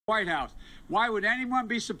White House. Why would anyone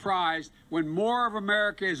be surprised when more of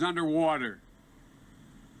America is underwater?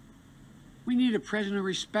 We need a president who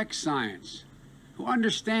respects science, who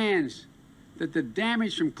understands that the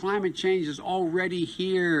damage from climate change is already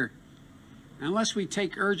here. Unless we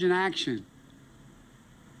take urgent action,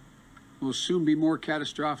 it will soon be more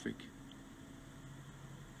catastrophic.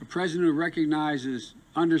 A president who recognizes,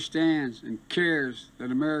 understands, and cares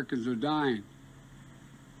that Americans are dying,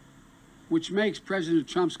 which makes President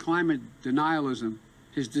Trump's climate denialism,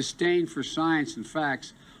 his disdain for science and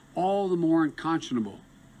facts, all the more unconscionable.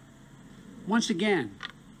 Once again,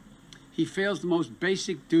 he fails the most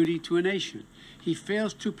basic duty to a nation. He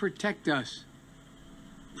fails to protect us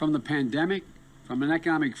from the pandemic, from an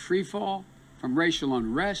economic freefall, from racial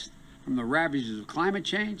unrest, from the ravages of climate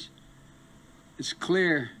change. It's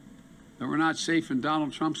clear that we're not safe in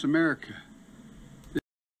Donald Trump's America.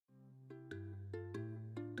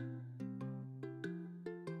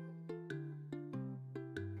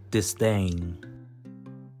 Disdain.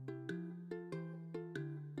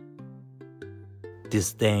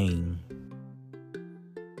 Disdain.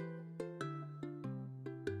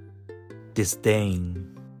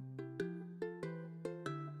 Disdain.